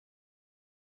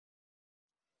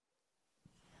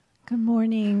Good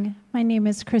morning. My name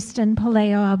is Kristen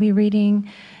Paleo. I'll be reading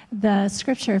the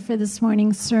scripture for this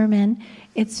morning's sermon.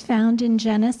 It's found in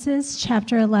Genesis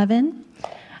chapter 11.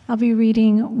 I'll be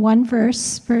reading one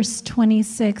verse, verse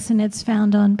 26, and it's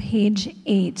found on page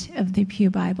 8 of the Pew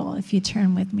Bible, if you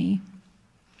turn with me.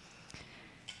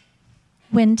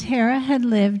 When Terah had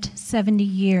lived 70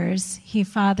 years, he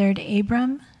fathered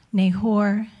Abram,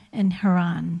 Nahor, and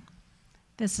Haran.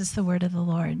 This is the word of the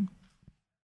Lord.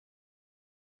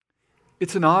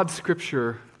 It's an odd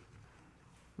scripture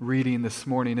reading this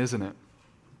morning, isn't it?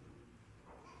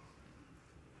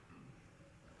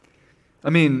 I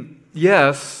mean,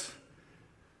 yes,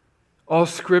 all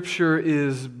scripture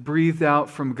is breathed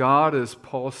out from God, as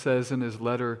Paul says in his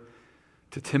letter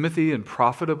to Timothy, and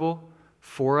profitable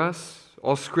for us.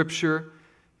 All scripture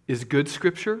is good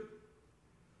scripture.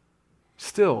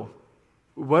 Still,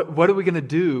 what are we going to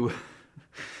do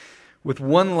with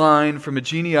one line from a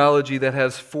genealogy that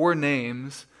has 4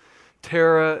 names,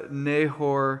 Terah,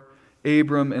 Nahor,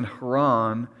 Abram, and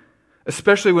Haran,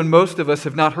 especially when most of us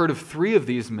have not heard of 3 of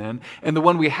these men, and the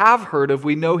one we have heard of,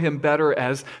 we know him better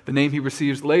as the name he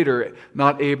receives later,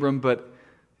 not Abram, but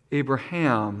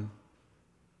Abraham.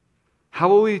 How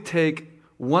will we take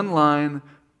one line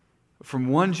from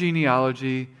one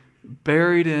genealogy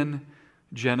buried in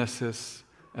Genesis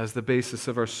as the basis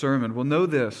of our sermon? Well, know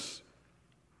this.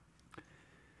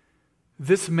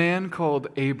 This man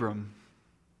called Abram,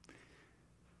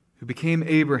 who became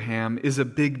Abraham, is a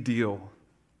big deal.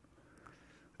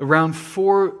 Around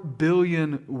 4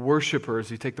 billion worshipers,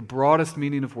 you take the broadest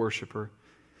meaning of worshiper,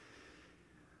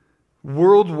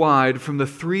 worldwide from the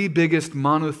 3 biggest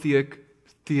monotheistic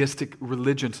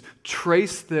religions,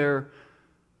 trace their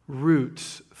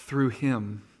roots through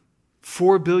him.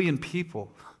 4 billion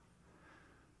people.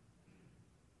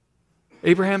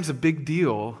 Abraham's a big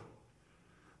deal,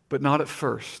 but not at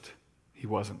first. He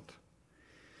wasn't.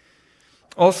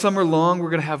 All summer long, we're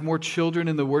going to have more children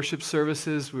in the worship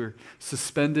services. We're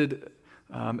suspended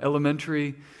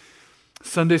elementary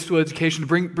Sunday school education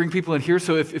to bring people in here.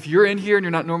 So if you're in here and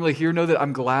you're not normally here, know that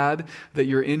I'm glad that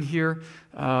you're in here.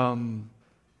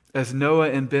 As Noah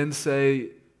and Ben say,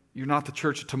 you're not the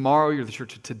church of tomorrow, you're the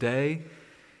church of today.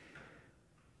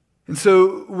 And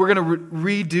so we're going to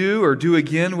redo or do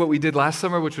again what we did last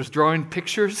summer, which was drawing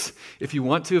pictures, if you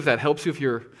want to, if that helps you, if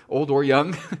you're old or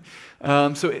young.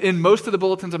 So in most of the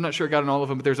bulletins, I'm not sure I got in all of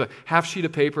them, but there's a half sheet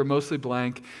of paper, mostly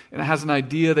blank, and it has an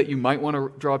idea that you might want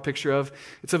to draw a picture of.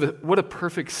 It's of what a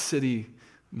perfect city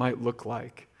might look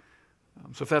like.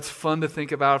 So if that's fun to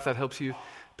think about, if that helps you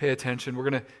pay attention, we're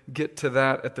going to get to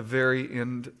that at the very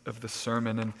end of the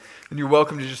sermon. And you're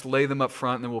welcome to just lay them up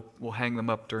front, and then we'll hang them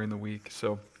up during the week.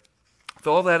 So with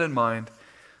all that in mind,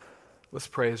 let's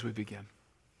pray as we begin.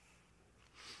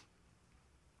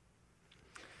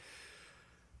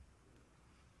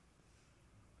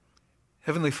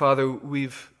 Heavenly Father,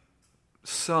 we've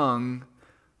sung,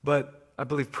 but I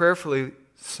believe prayerfully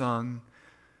sung,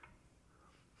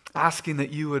 asking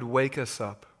that you would wake us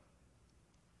up.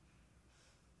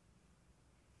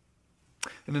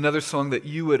 In another song, that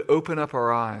you would open up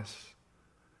our eyes.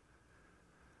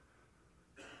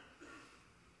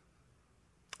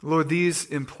 Lord, these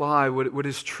imply what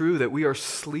is true, that we are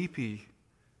sleepy.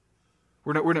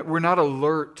 We're not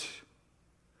alert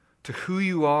to who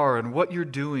you are and what you're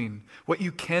doing, what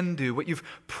you can do, what you've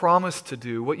promised to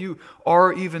do, what you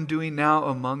are even doing now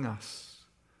among us.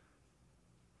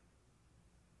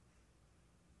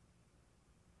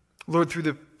 Lord, through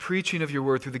the preaching of your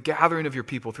word, through the gathering of your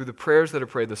people, through the prayers that are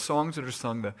prayed, the songs that are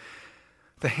sung,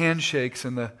 the handshakes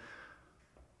and the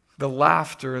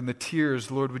laughter and the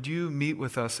tears, Lord, would you meet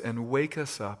with us and wake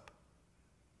us up?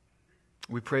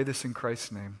 We pray this in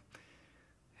Christ's name.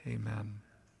 Amen.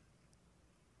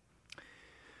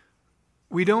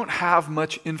 We don't have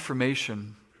much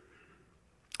information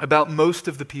about most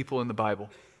of the people in the Bible.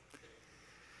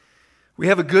 We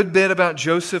have a good bit about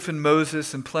Joseph and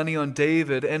Moses and plenty on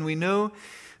David, and we know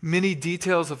many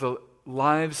details of the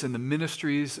lives and the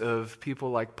ministries of people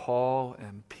like Paul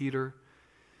and Peter.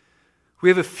 We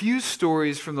have a few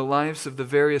stories from the lives of the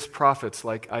various prophets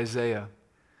like Isaiah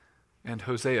and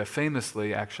Hosea,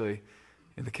 famously actually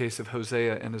in the case of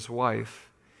Hosea and his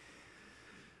wife.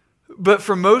 But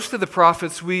for most of the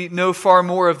prophets, we know far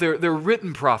more of their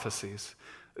written prophecies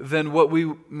than what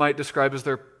we might describe as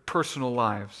their personal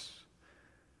lives.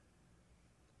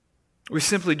 We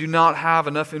simply do not have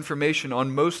enough information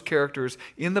on most characters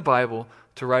in the Bible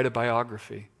to write a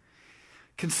biography.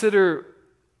 Consider,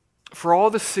 for all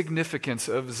the significance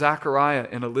of Zechariah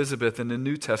and Elizabeth in the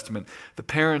New Testament, the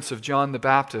parents of John the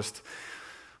Baptist,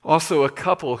 also a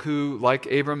couple who,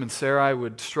 like Abram and Sarai,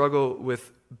 would struggle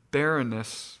with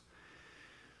barrenness.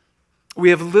 we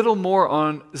have little more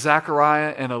on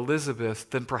Zechariah and Elizabeth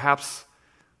than perhaps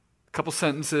a couple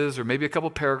sentences or maybe a couple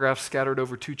paragraphs scattered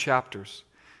over 2 chapters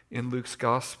in Luke's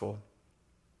gospel.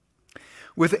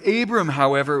 With Abram,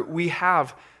 however, we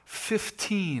have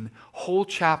 15 whole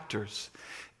chapters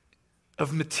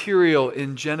of material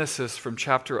in Genesis from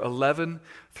chapter 11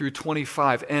 through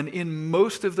 25. And in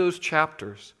most of those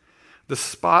chapters, the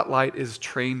spotlight is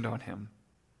trained on him.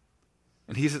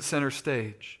 And he's at center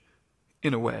stage,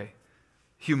 in a way,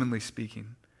 humanly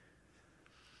speaking.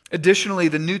 Additionally,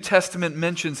 the New Testament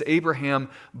mentions Abraham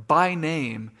by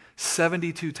name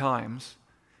 72 times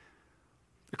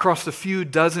across a few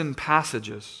dozen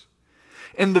passages.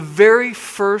 And the very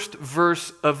first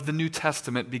verse of the New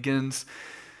Testament begins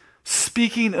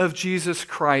speaking of Jesus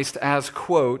Christ as,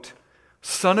 quote,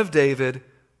 Son of David,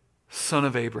 Son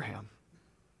of Abraham.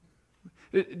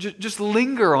 Just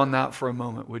linger on that for a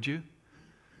moment, would you?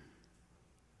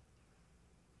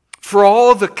 For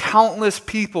all the countless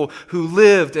people who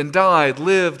lived and died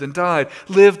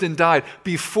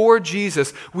before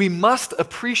Jesus, we must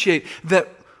appreciate that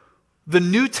the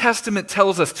New Testament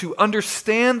tells us to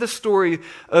understand the story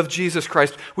of Jesus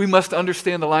Christ, we must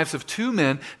understand the lives of 2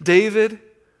 men, David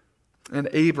and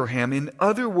Abraham. In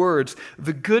other words,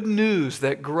 the good news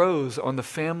that grows on the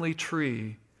family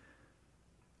tree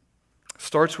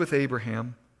starts with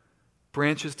Abraham,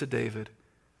 branches to David,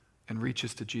 and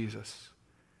reaches to Jesus.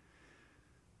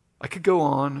 I could go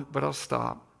on, but I'll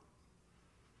stop.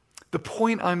 The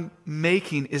point I'm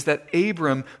making is that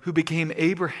Abram, who became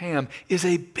Abraham, is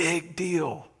a big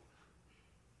deal.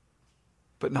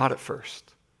 But not at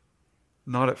first.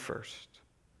 Not at first.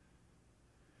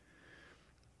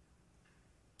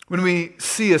 When we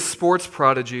see a sports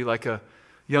prodigy like a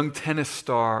young tennis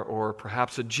star or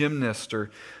perhaps a gymnast or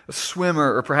a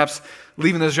swimmer or perhaps,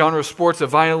 leaving the genre of sports, a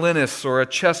violinist or a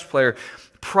chess player,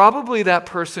 probably that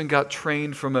person got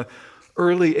trained from an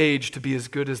early age to be as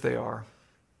good as they are,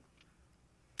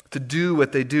 to do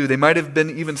what they do. They might have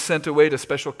been even sent away to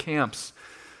special camps,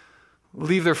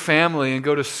 leave their family and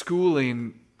go to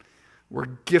schooling where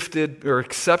gifted or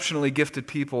exceptionally gifted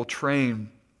people train.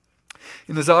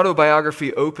 In his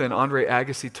autobiography, Open, Andre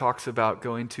Agassi talks about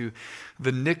going to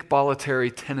the Nick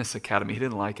Bollettieri Tennis Academy. He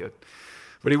didn't like it,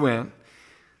 but he went.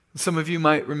 Some of you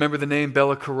might remember the name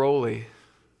Bella Caroli,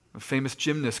 a famous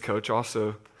gymnast coach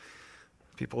also.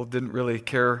 People didn't really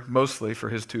care mostly for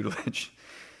his tutelage.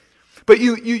 But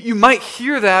you might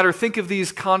hear that or think of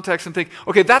these contexts and think,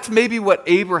 okay, that's maybe what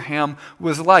Abraham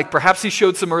was like. Perhaps he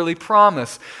showed some early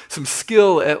promise, some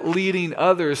skill at leading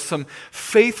others, some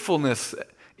faithfulness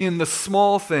in the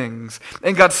small things.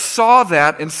 And God saw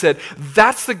that and said,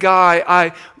 that's the guy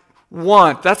I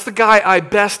want. That's the guy I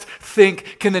best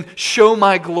think can then show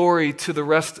my glory to the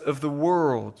rest of the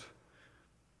world.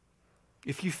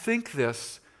 If you think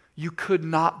this, you could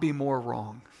not be more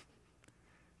wrong.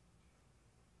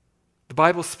 The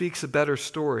Bible speaks a better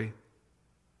story.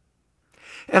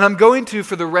 And I'm going to,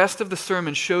 for the rest of the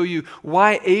sermon, show you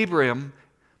why Abraham,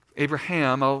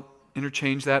 I'll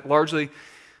interchange that largely.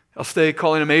 I'll stay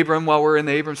calling him Abram while we're in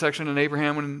the Abram section and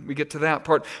Abraham when we get to that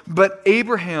part. But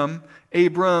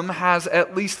Abram has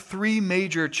at least 3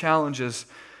 major challenges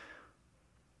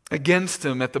against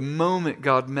him at the moment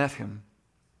God met him.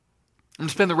 I'm going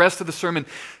to spend the rest of the sermon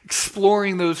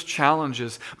exploring those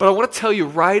challenges. But I want to tell you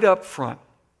right up front,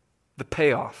 the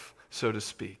payoff, so to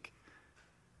speak.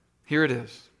 Here it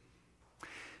is.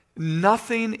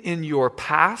 Nothing in your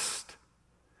past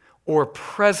or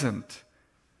present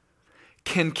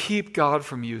can keep God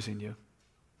from using you.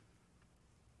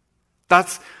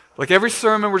 That's like every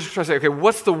sermon, we're just trying to say, okay,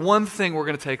 what's the one thing we're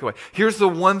going to take away? Here's the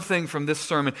one thing from this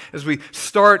sermon as we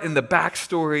start in the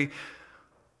backstory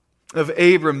of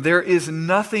Abram. There is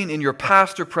nothing in your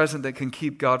past or present that can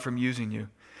keep God from using you.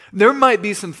 There might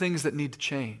be some things that need to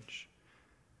change.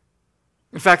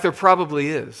 In fact, there probably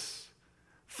is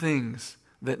things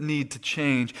that need to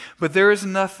change. But there is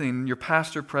nothing in your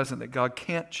past or present that God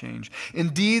can't change.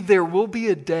 Indeed, there will be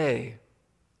a day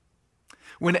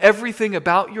when everything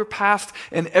about your past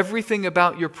and everything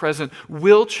about your present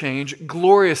will change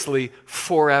gloriously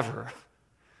forever.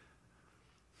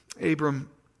 Abram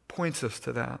points us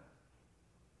to that.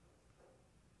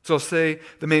 So I'll say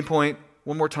the main point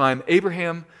one more time.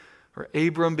 Abram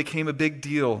became a big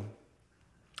deal.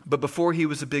 But before he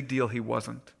was a big deal, he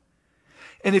wasn't.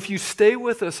 And if you stay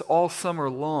with us all summer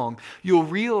long, you'll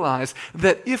realize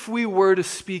that if we were to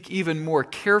speak even more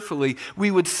carefully, we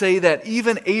would say that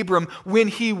even Abram, when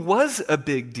he was a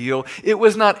big deal, it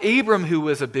was not Abram who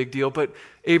was a big deal, but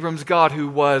Abram's God who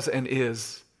was and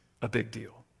is a big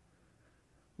deal,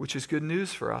 which is good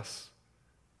news for us.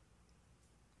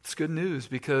 It's good news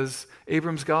because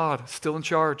Abram's God, still in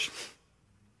charge,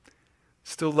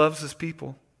 still loves his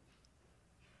people.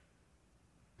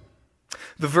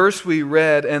 The verse we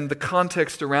read and the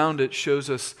context around it shows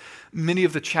us many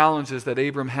of the challenges that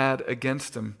Abram had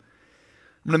against him.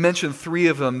 I'm going to mention 3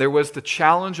 of them. There was the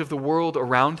challenge of the world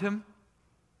around him,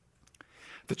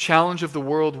 the challenge of the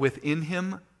world within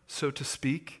him, so to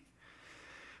speak,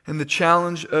 and the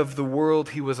challenge of the world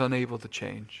he was unable to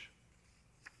change.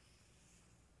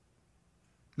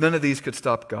 None of these could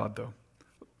stop God, though.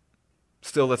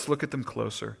 Still, let's look at them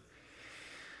closer.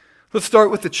 Let's start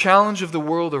with the challenge of the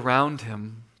world around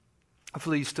him.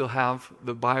 Hopefully you still have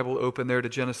the Bible open there to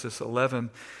Genesis 11.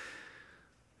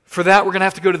 For that, we're going to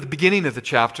have to go to the beginning of the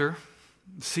chapter,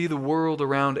 see the world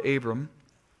around Abram.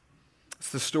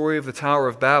 It's the story of the Tower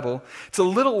of Babel. It's a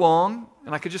little long,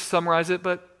 and I could just summarize it,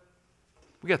 but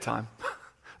we got time.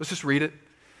 Let's just read it.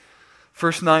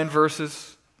 First 9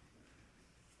 verses.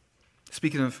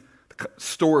 Speaking of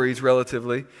stories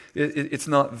relatively, it's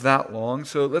not that long.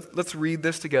 So let's read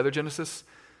this together. Genesis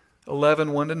 11,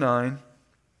 1-9.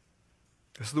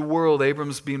 This is the world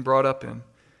Abram's being brought up in.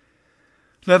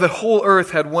 Now the whole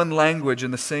earth had one language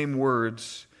and the same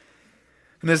words.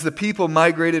 And as the people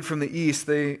migrated from the east,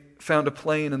 they found a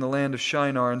plain in the land of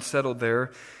Shinar and settled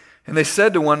there. And they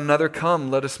said to one another,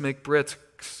 "Come, let us make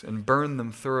bricks and burn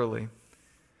them thoroughly."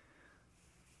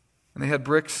 And they had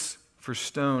bricks for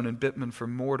stone and bitumen for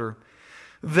mortar.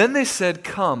 Then they said,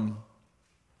 "Come,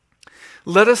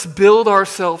 let us build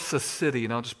ourselves a city."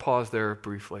 And I'll just pause there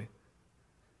briefly.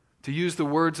 To use the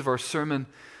words of our sermon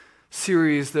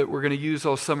series that we're going to use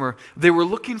all summer, they were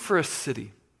looking for a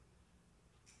city.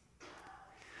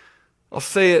 I'll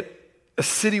say it, a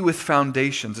city with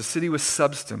foundations, a city with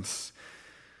substance.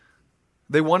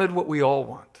 They wanted what we all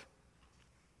want.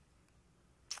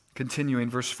 Continuing,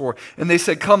 verse 4. And they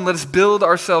said, "Come, let us build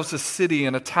ourselves a city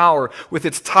and a tower with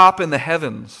its top in the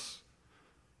heavens."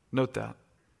 Note that.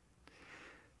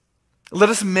 "Let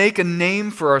us make a name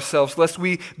for ourselves, lest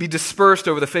we be dispersed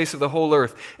over the face of the whole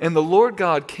earth." And the Lord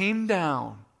God came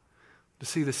down to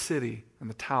see the city and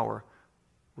the tower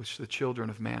which the children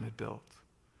of man had built.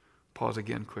 Pause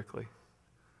again quickly.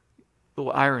 A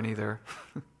little irony there.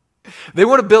 They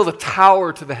want to build a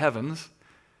tower to the heavens.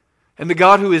 And the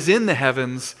God who is in the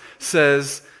heavens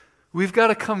says, we've got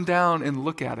to come down and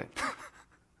look at it.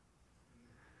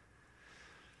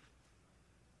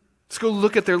 Let's go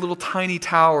look at their little tiny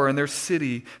tower and their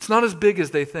city. It's not as big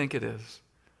as they think it is.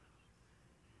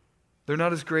 They're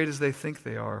not as great as they think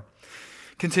they are.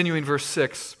 Continuing verse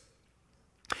 6.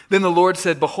 Then the Lord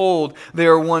said, "Behold, they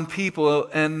are one people,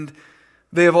 and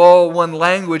they have all one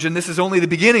language, and this is only the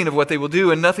beginning of what they will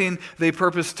do, and nothing they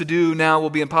purpose to do now will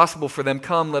be impossible for them.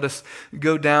 Come, let us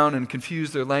go down and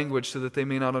confuse their language so that they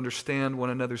may not understand one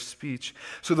another's speech."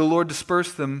 So the Lord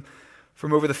dispersed them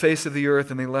from over the face of the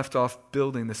earth, and they left off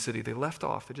building the city. They left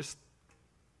off. They just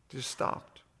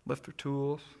stopped. Left their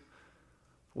tools,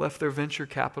 left their venture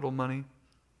capital money,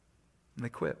 and they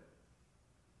quit.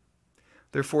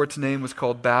 Therefore its name was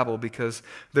called Babel, because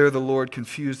there the Lord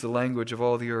confused the language of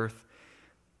all the earth.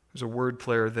 There's a word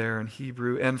player there in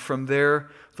Hebrew. And from there,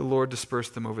 the Lord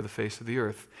dispersed them over the face of the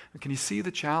earth. And can you see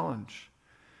the challenge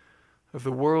of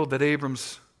the world that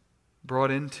Abram's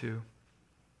brought into?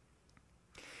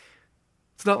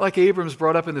 It's not like Abram's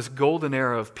brought up in this golden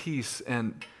era of peace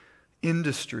and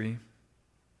industry.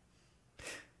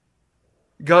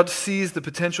 God sees the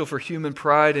potential for human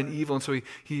pride and evil, and so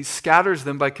he scatters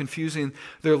them by confusing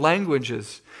their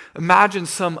languages. Imagine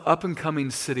some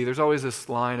up-and-coming city. There's always this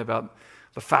line about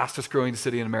the fastest growing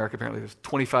city in America. Apparently there's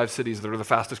 25 cities that are the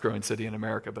fastest growing city in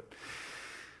America. But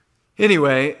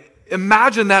anyway,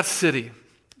 imagine that city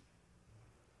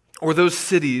or those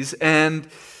cities, and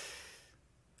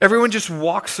everyone just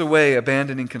walks away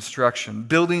abandoning construction.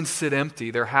 Buildings sit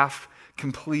empty. They're half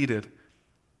completed.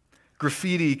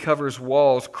 Graffiti covers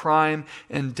walls. Crime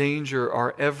and danger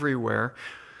are everywhere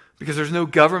because there's no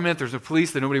government, there's no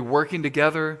police, there's nobody working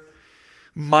together.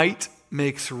 Might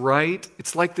makes right.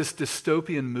 It's like this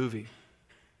dystopian movie.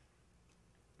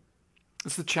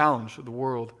 It's the challenge of the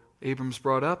world Abram's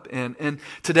brought up. And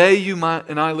today you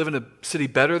and I live in a city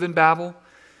better than Babel.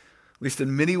 At least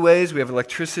in many ways. We have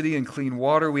electricity and clean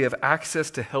water. We have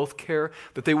access to health care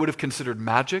that they would have considered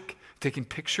magic, taking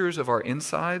pictures of our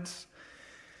insides.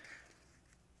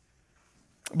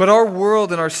 But our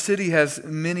world and our city has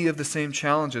many of the same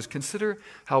challenges. Consider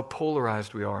how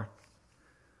polarized we are.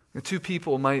 The two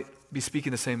people might be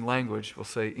speaking the same language, we'll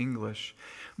say English,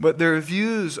 but their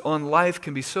views on life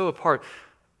can be so apart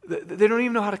that they don't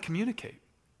even know how to communicate.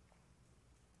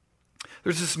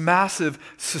 There's this massive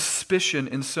suspicion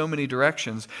in so many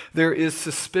directions. There is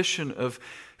suspicion of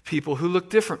people who look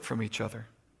different from each other.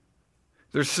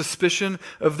 There's suspicion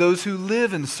of those who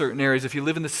live in certain areas. If you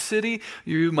live in the city,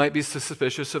 you might be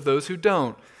suspicious of those who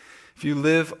don't. If you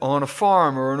live on a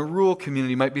farm or in a rural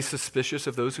community, you might be suspicious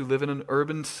of those who live in an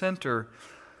urban center.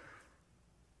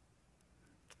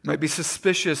 You might be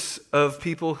suspicious of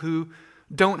people who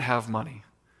don't have money,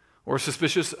 or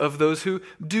suspicious of those who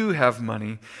do have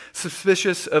money,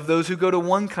 suspicious of those who go to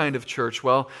one kind of church,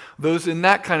 while those in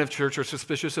that kind of church are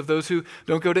suspicious of those who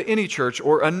don't go to any church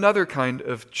or another kind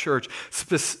of church.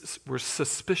 We're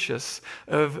suspicious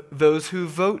of those who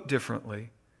vote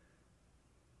differently,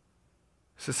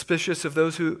 suspicious of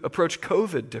those who approach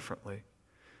COVID differently.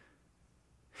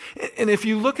 And if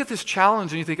you look at this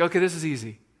challenge and you think, okay, this is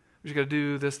easy, we just got to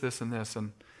do this, this, and this,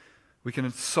 and we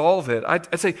can solve it,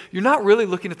 I'd say you're not really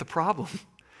looking at the problem. At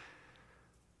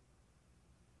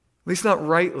least not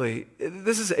rightly.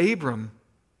 This is Abram.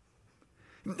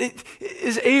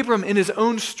 Is Abram in his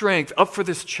own strength up for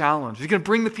this challenge? He's going to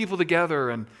bring the people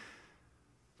together and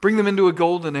bring them into a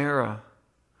golden era.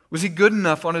 Was he good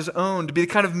enough on his own to be the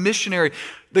kind of missionary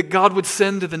that God would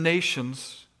send to the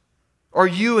nations? Are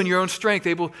you in your own strength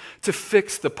able to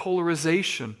fix the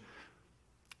polarization,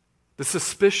 the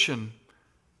suspicion?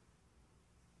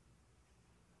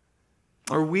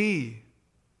 Are we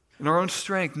in our own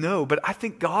strength? No, but I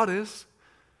think God is.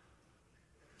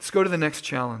 Let's go to the next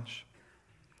challenge.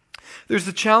 There's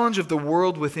the challenge of the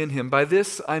world within him. By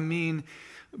this I mean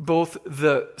both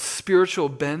the spiritual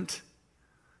bent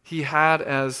he had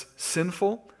as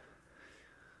sinful,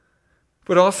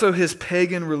 but also his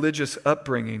pagan religious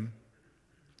upbringing.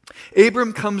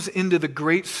 Abram comes into the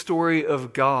great story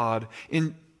of God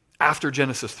after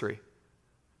Genesis 3.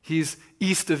 He's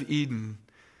east of Eden.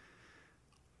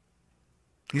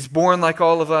 He's born like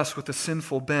all of us with a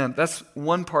sinful bent. That's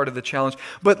one part of the challenge.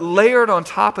 But layered on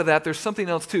top of that, there's something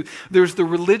else too. There's the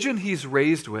religion he's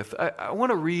raised with. I want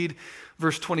to read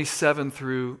verse 27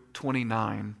 through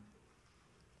 29.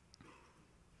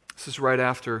 This is right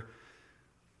after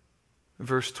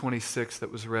verse 26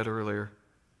 that was read earlier.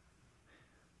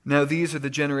 Now these are the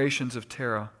generations of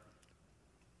Terah.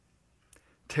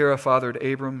 Terah fathered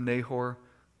Abram, Nahor,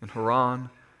 and Haran.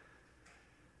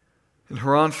 And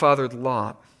Haran fathered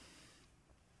Lot.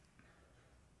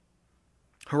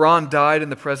 Haran died in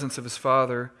the presence of his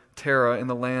father, Terah, in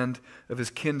the land of his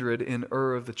kindred in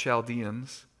Ur of the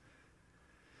Chaldeans.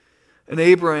 And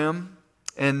Abraham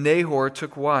and Nahor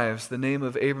took wives. The name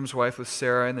of Abram's wife was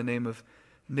Sarah, and the name of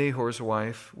Nahor's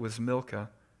wife was Milcah,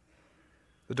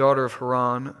 the daughter of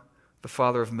Haran, the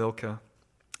father of Milcah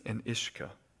and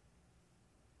Ishka.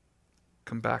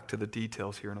 Come back to the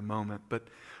details here in a moment. But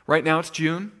right now it's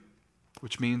June,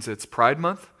 which means it's Pride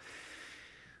Month.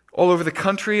 All over the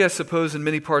country, I suppose in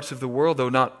many parts of the world, though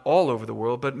not all over the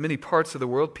world, but many parts of the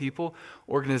world, people,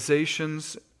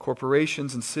 organizations,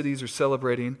 corporations, and cities are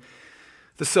celebrating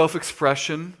the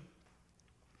self-expression,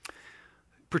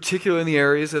 particularly in the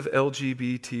areas of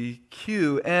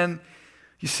LGBTQ. And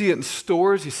you see it in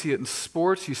stores, you see it in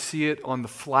sports, you see it on the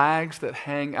flags that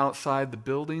hang outside the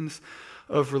buildings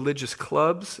of religious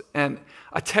clubs. And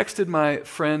I texted my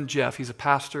friend Jeff, he's a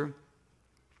pastor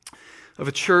of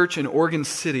a church in Oregon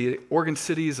City. Oregon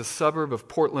City is a suburb of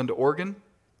Portland, Oregon,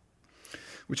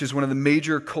 which is one of the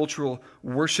major cultural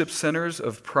worship centers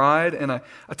of Pride. And I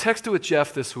texted with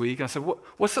Jeff this week, and I said,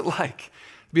 what's it like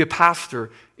to be a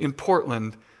pastor in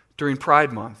Portland during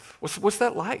Pride Month? What's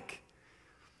that like?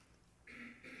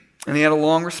 And he had a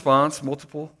long response,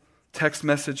 multiple text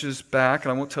messages back,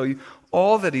 and I won't tell you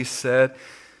all that he said.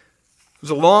 It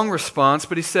was a long response,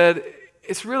 but he said,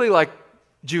 it's really like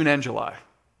June and July.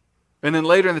 And then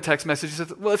later in the text message, he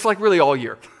said, well, it's like really all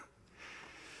year.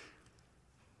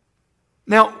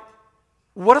 Now,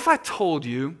 what if I told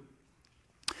you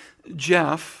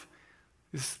Jeff,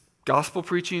 this gospel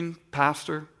preaching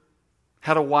pastor,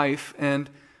 had a wife and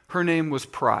her name was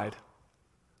Pride,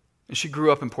 and she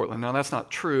grew up in Portland? Now, that's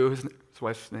not true. His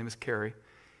wife's name is Carrie.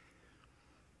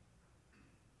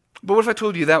 But what if I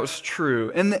told you that was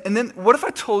true? And then what if I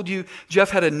told you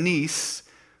Jeff had a niece,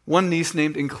 one niece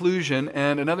named Inclusion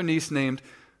and another niece named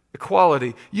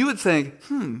Equality? You would think,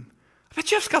 I bet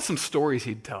Jeff's got some stories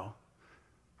he'd tell,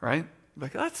 right?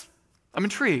 Like, I'm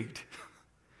intrigued.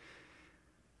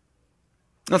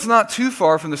 That's not too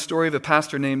far from the story of a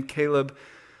pastor named Caleb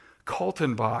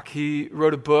Kaltenbach. He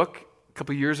wrote a book a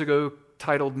couple years ago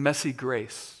titled Messy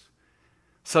Grace.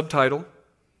 Subtitle,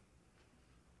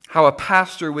 How a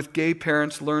Pastor with Gay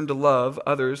Parents Learned to Love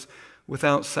Others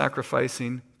Without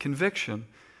Sacrificing Conviction.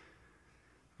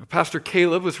 Pastor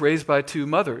Caleb was raised by two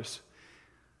mothers.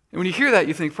 And when you hear that,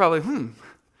 you think probably,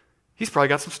 he's probably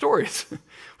got some stories,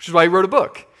 which is why he wrote a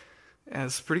book.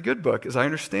 as a pretty good book, as I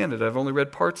understand it. I've only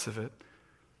read parts of it.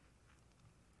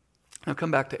 Now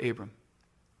come back to Abram.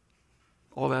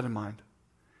 All that in mind.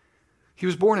 He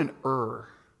was born in Ur,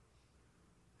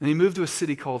 and he moved to a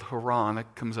city called Haran.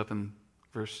 That comes up in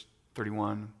verse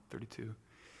 31, 32.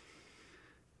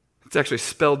 It's actually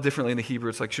spelled differently in the Hebrew.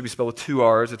 It's like, should be spelled with 2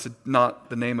 R's. It's not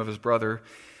the name of his brother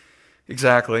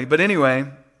exactly. But anyway,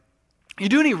 you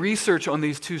do any research on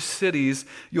these 2 cities,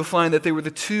 you'll find that they were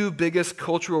the 2 biggest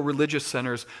cultural religious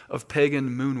centers of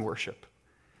pagan moon worship.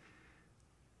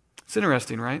 It's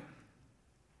interesting, right?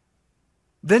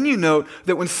 Then you note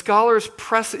that when scholars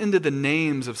press into the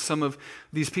names of some of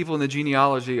these people in the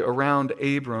genealogy around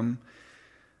Abram,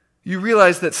 you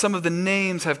realize that some of the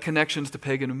names have connections to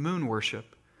pagan moon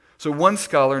worship. So one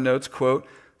scholar notes, quote,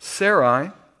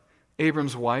 Sarai,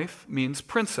 Abram's wife, means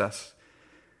princess.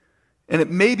 And it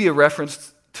may be a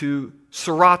reference to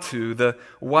Saratu, the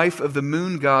wife of the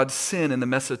moon god Sin in the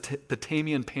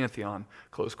Mesopotamian pantheon,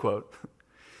 close quote.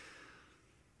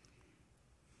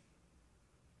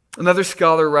 Another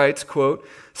scholar writes, quote,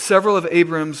 several of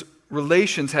Abram's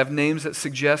relations have names that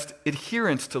suggest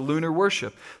adherence to lunar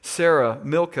worship. Sarah,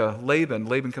 Milcah, Laban.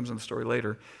 Laban comes in the story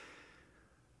later.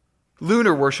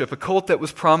 Lunar worship, a cult that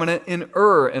was prominent in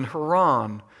Ur and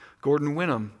Haran. Gordon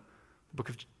Wenham,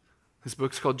 his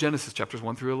book's called Genesis, chapters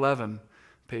 1 through 11,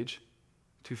 page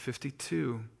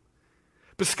 252.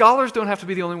 But scholars don't have to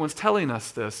be the only ones telling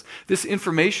us this. This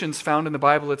information's found in the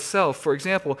Bible itself. For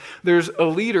example, there's a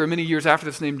leader many years after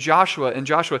this named Joshua, and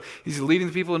Joshua, he's leading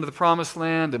the people into the promised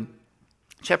land, and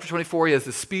chapter 24, he has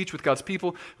this speech with God's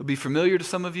people. It'll be familiar to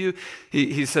some of you.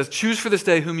 He says, choose for this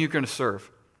day whom you're going to serve.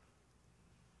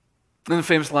 And the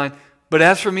famous line, but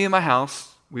as for me and my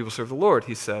house, we will serve the Lord,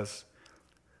 he says.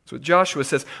 That's what Joshua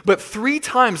says. But 3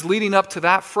 times leading up to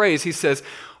that phrase, he says,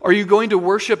 are you going to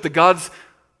worship the gods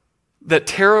that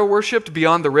Terah worshipped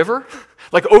beyond the river?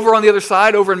 Like over on the other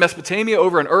side, over in Mesopotamia,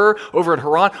 over in Ur, over in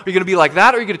Haran? Are you going to be like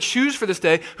that, or are you going to choose for this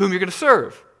day whom you're going to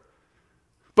serve?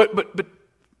 But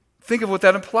think of what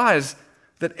that implies,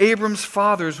 that Abram's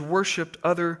fathers worshipped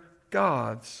other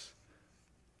gods.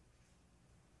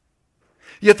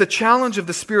 Yet the challenge of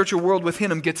the spiritual world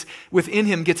within him gets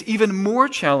even more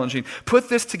challenging. Put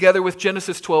this together with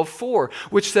Genesis 12:4,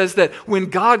 which says that when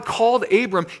God called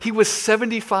Abram, he was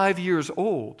 75 years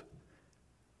old.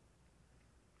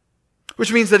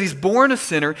 Which means that he's born a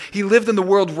sinner. He lived in the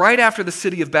world right after the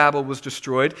city of Babel was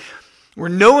destroyed, where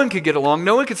no one could get along,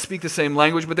 no one could speak the same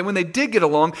language, but then when they did get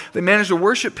along, they managed to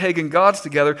worship pagan gods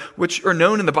together, which are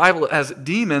known in the Bible as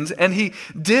demons, and he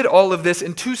did all of this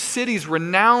in 2 cities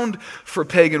renowned for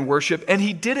pagan worship, and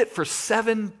he did it for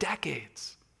 7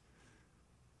 decades.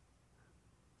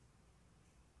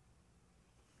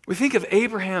 We think of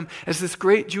Abraham as this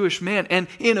great Jewish man, and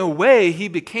in a way, he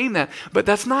became that, but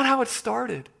that's not how it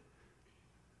started.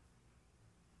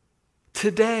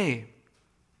 Today,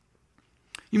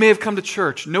 you may have come to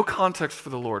church, no context for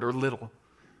the Lord, or little.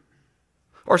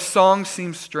 Our songs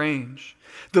seem strange.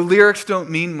 The lyrics don't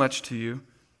mean much to you.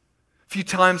 A few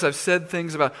times I've said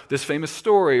things about this famous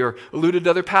story or alluded to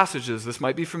other passages. This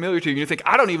might be familiar to you. And you think,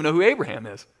 I don't even know who Abraham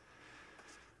is.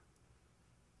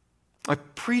 My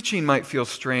preaching might feel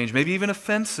strange, maybe even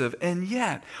offensive. And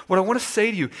yet, what I want to say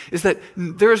to you is that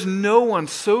there is no one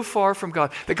so far from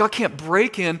God that God can't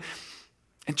break in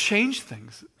and change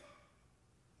things.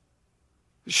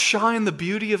 Shine the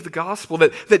beauty of the gospel,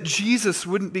 that Jesus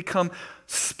wouldn't become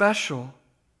special.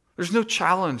 There's no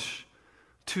challenge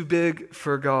too big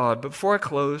for God. But before I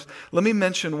close, let me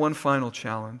mention one final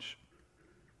challenge.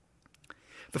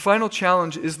 The final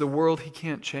challenge is the world he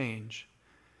can't change.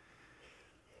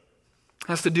 It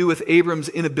has to do with Abram's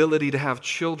inability to have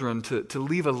children, to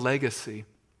leave a legacy.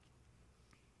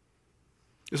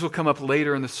 This will come up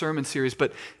later in the sermon series,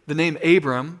 but the name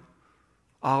Abram,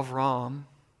 Avram,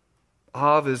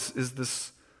 Av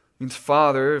means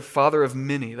father of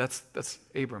many. That's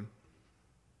Abram.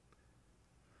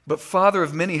 But father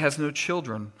of many has no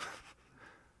children.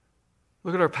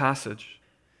 Look at our passage.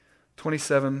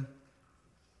 27,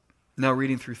 now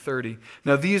reading through 30.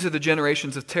 Now these are the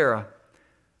generations of Terah.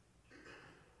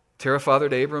 Terah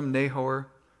fathered Abram, Nahor,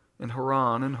 and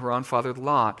Haran fathered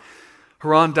Lot.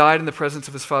 Haran died in the presence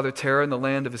of his father Terah in the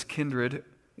land of his kindred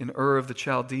in Ur of the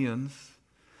Chaldeans.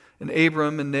 And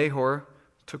Abram and Nahor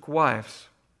took wives.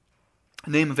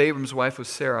 The name of Abram's wife was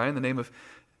Sarai, and the name of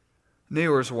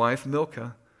Nahor's wife,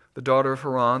 Milcah, the daughter of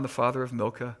Haran, the father of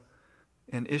Milcah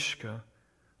and Ishka.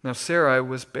 Now Sarai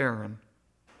was barren.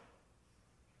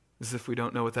 As if we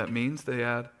don't know what that means,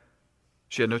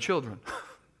 she had no children. I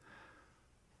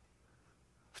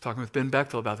was talking with Ben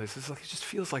Bechtel about this. It just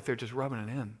feels like they're just rubbing it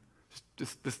in.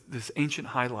 Just this ancient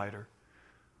highlighter.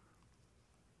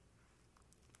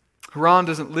 Haran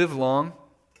doesn't live long,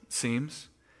 it seems.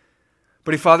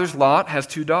 But he fathers Lot, has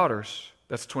 2 daughters.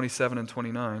 That's 27 and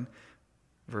 29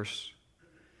 verse.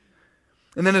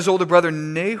 And then his older brother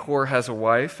Nahor has a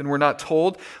wife, and we're not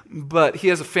told, but he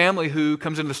has a family who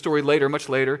comes into the story later, much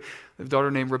later, a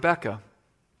daughter named Rebecca.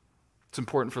 It's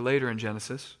important for later in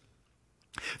Genesis.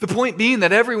 The point being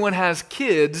that everyone has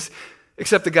kids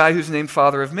except the guy who's named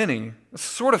father of many. It's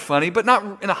sort of funny, but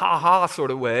not in a ha-ha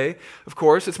sort of way, of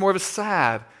course. It's more of a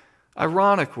sad,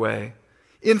 ironic way.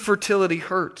 Infertility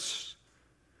hurts.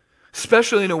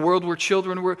 Especially in a world where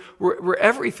children were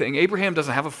everything. Abraham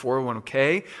doesn't have a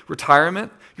 401k,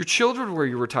 retirement. Your children were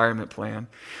your retirement plan.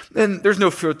 And there's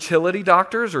no fertility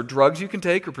doctors or drugs you can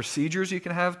take or procedures you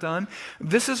can have done.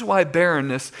 This is why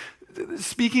barrenness,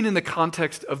 speaking in the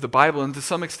context of the Bible, and to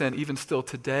some extent even still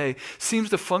today, seems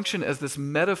to function as this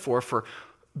metaphor for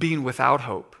being without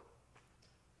hope.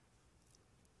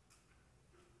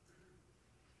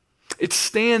 It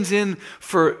stands in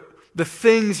for the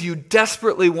things you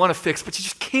desperately want to fix, but you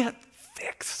just can't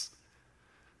fix.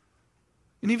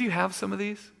 Any of you have some of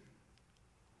these?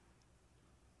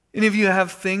 Any of you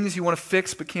have things you want to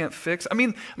fix but can't fix? I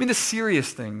mean the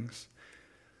serious things.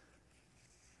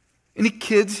 Any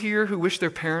kids here who wish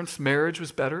their parents' marriage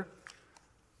was better?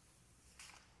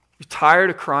 You're tired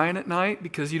of crying at night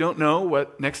because you don't know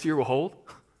what next year will hold?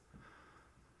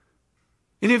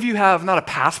 Any of you have not a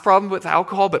past problem with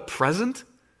alcohol, but present?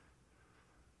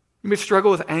 You may struggle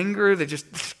with anger. They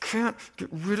just can't get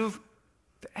rid of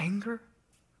the anger.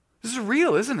 This is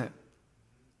real, isn't it?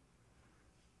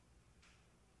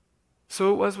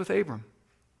 So it was with Abram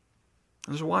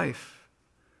and his wife.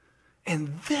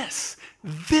 And this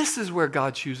is where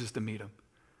God chooses to meet him.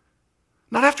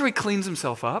 Not after he cleans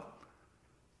himself up,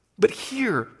 but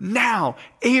here, now,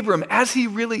 Abram, as he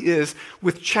really is,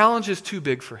 with challenges too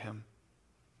big for him.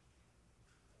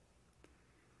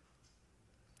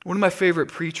 One of my favorite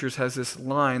preachers has this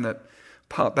line that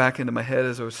popped back into my head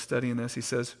as I was studying this. He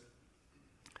says,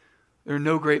 "There are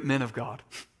no great men of God.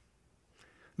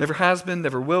 Never has been,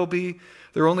 never will be.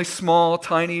 There are only small,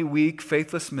 tiny, weak,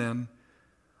 faithless men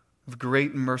of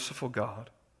great and merciful God.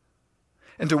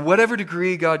 And to whatever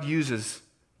degree God uses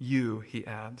you," he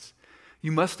adds,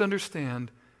 "you must understand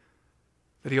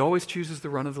that he always chooses the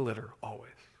run of the litter,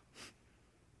 always,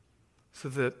 so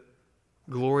that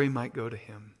glory might go to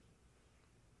him."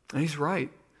 And he's right.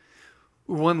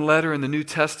 One letter in the New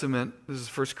Testament, this is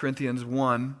 1 Corinthians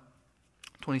 1,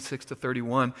 26 to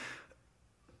 31,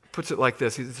 puts it like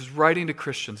this. He's writing to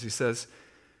Christians. He says,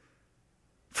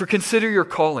 "For consider your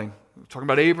calling." We're talking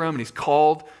about Abram, and he's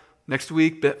called. Next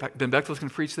week, Ben Bechtel's going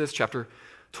to preach this, chapter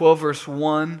 12, verse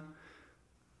 1.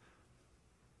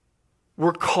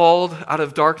 We're called out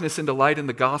of darkness into light in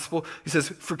the gospel. He says,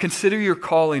 "For consider your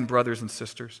calling, brothers and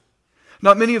sisters.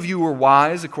 Not many of you were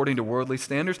wise according to worldly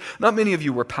standards. Not many of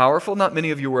you were powerful. Not many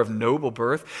of you were of noble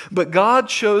birth. But God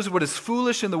chose what is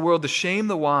foolish in the world to shame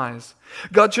the wise.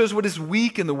 God chose what is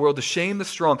weak in the world to shame the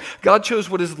strong. God chose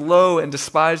what is low and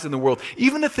despised in the world,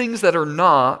 even the things that are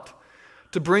not,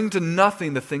 to bring to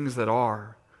nothing the things that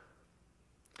are,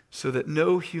 so that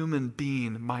no human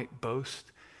being might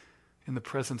boast in the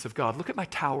presence of God." Look at my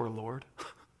tower, Lord.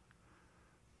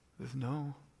 There's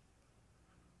no.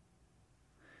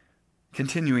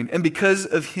 Continuing, "And because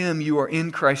of him you are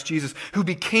in Christ Jesus, who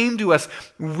became to us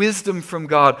wisdom from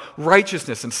God,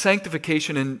 righteousness and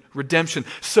sanctification and redemption,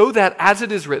 so that, as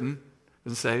it is written,"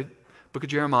 doesn't say, book of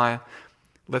Jeremiah,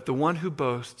 "let the one who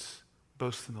boasts,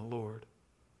 boast in the Lord."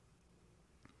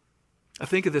 I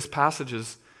think of this passage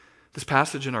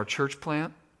in our church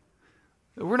plant.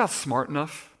 We're not smart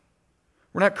enough.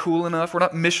 We're not cool enough. We're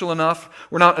not Michelin enough.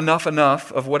 We're not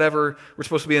enough of whatever we're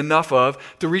supposed to be enough of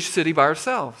to reach city by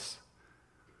ourselves.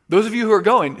 Those of you who are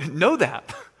going, know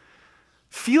that.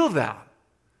 Feel that.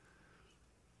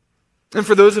 And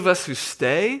for those of us who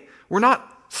stay, we're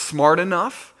not smart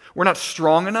enough. We're not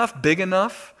strong enough, big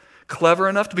enough, clever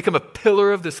enough to become a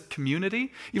pillar of this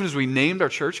community, even as we named our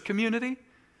church community,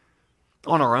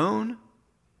 on our own.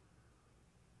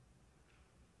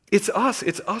 It's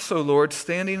us, O Lord,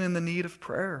 standing in the need of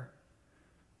prayer.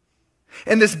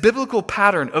 And this biblical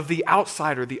pattern of the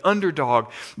outsider, the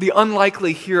underdog, the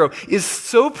unlikely hero is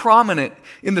so prominent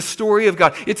in the story of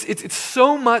God. It's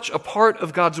so much a part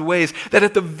of God's ways that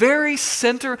at the very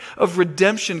center of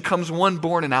redemption comes one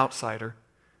born an outsider.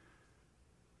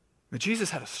 But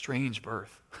Jesus had a strange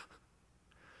birth.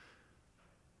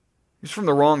 He's from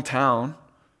the wrong town.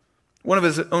 One of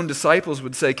his own disciples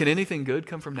would say, "Can anything good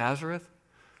come from Nazareth?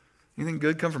 Anything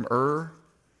good come from Ur?"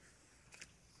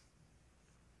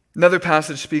 Another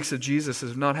passage speaks of Jesus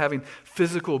as not having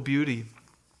physical beauty,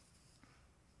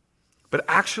 but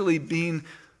actually being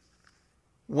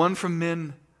one from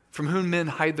whom men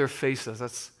hide their faces.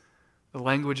 That's the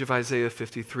language of Isaiah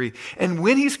 53. And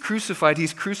when he's crucified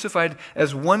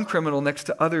as one criminal next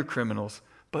to other criminals.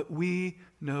 But we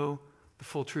know the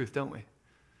full truth, don't we?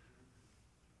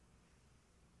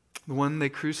 The one they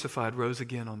crucified rose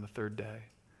again on the third day.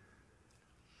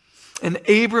 And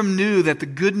Abram knew that the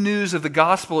good news of the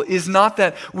gospel is not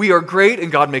that we are great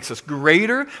and God makes us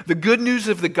greater. The good news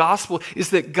of the gospel is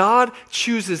that God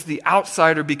chooses the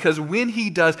outsider because when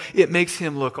he does, it makes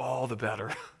him look all the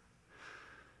better.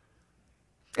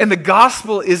 And the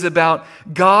gospel is about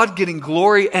God getting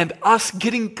glory and us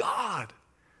getting God.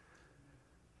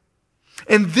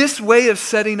 And this way of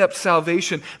setting up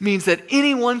salvation means that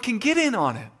anyone can get in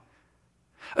on it.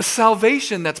 A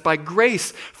salvation that's by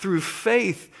grace through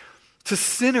faith to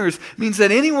sinners means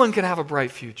that anyone can have a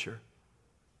bright future.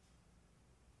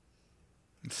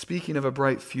 And speaking of a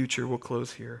bright future, we'll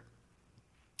close here.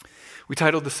 We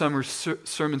titled the summer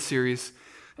sermon series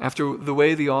after the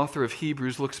way the author of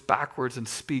Hebrews looks backwards and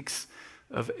speaks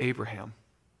of Abraham.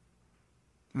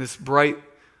 And this bright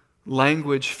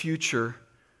language future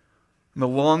and the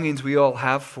longings we all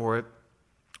have for it.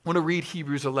 I want to read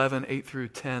Hebrews 11, 8 through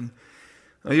 10.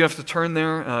 You have to turn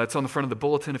there. It's on the front of the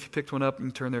bulletin. If you picked one up, you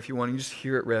can turn there if you want. You just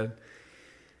hear it read.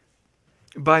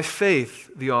 By faith,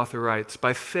 the author writes,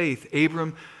 by faith,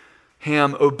 Abraham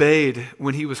obeyed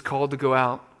when he was called to go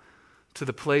out to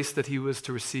the place that he was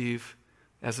to receive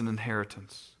as an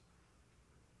inheritance.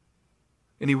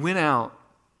 And he went out,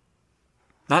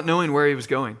 not knowing where he was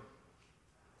going.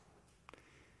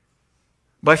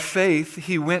 By faith,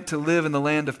 he went to live in the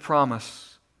land of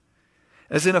promise,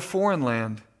 as in a foreign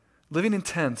land, living in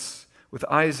tents with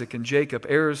Isaac and Jacob,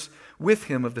 heirs with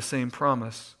him of the same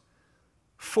promise.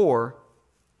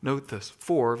 Note this,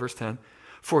 verse 10,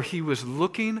 for he was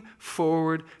looking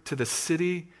forward to the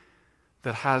city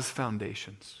that has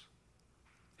foundations,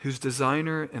 whose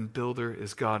designer and builder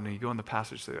is God. And you go in the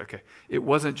passage and say, okay, it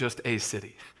wasn't just a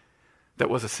city. That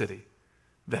was a city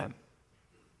then.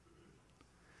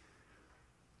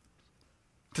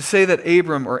 To say that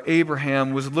Abram or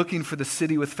Abraham was looking for the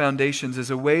city with foundations is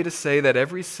a way to say that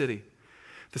every city,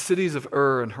 the cities of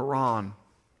Ur and Haran,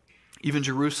 even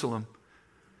Jerusalem,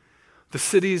 the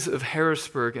cities of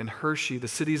Harrisburg and Hershey, the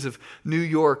cities of New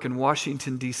York and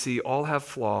Washington, D.C., all have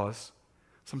flaws,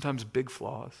 sometimes big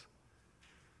flaws.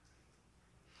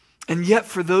 And yet,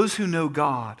 for those who know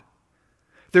God,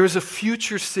 there is a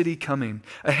future city coming,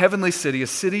 a heavenly city, a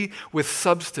city with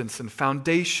substance and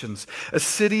foundations, a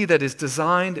city that is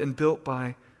designed and built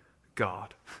by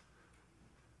God.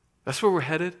 That's where we're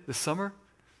headed this summer,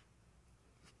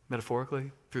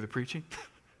 metaphorically, through the preaching.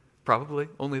 Probably,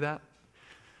 only that.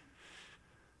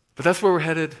 But that's where we're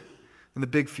headed in the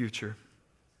big future.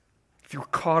 If you're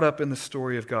caught up in the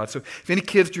story of God. So if any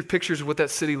kids drew pictures of what that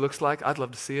city looks like, I'd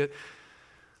love to see it.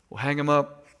 We'll hang them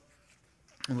up.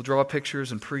 And we'll draw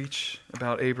pictures and preach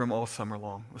about Abram all summer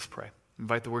long. Let's pray.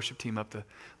 Invite the worship team up to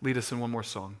lead us in one more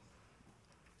song.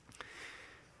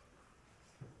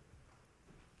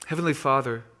 Heavenly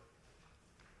Father,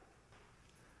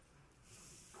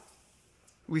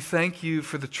 we thank you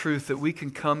for the truth that we can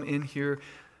come in here,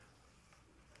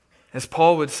 as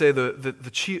Paul would say, the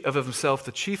chief of himself,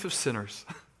 the chief of sinners.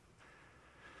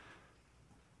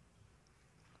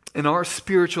 In our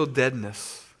spiritual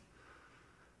deadness,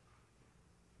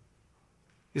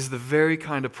 is the very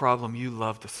kind of problem you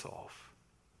love to solve.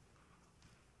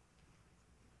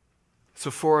 So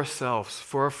for ourselves,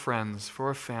 for our friends, for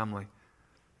our family,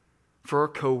 for our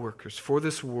coworkers, for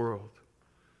this world,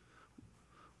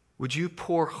 would you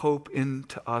pour hope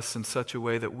into us in such a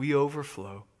way that we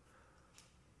overflow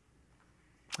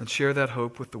and share that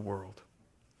hope with the world?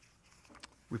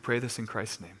 We pray this in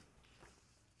Christ's name.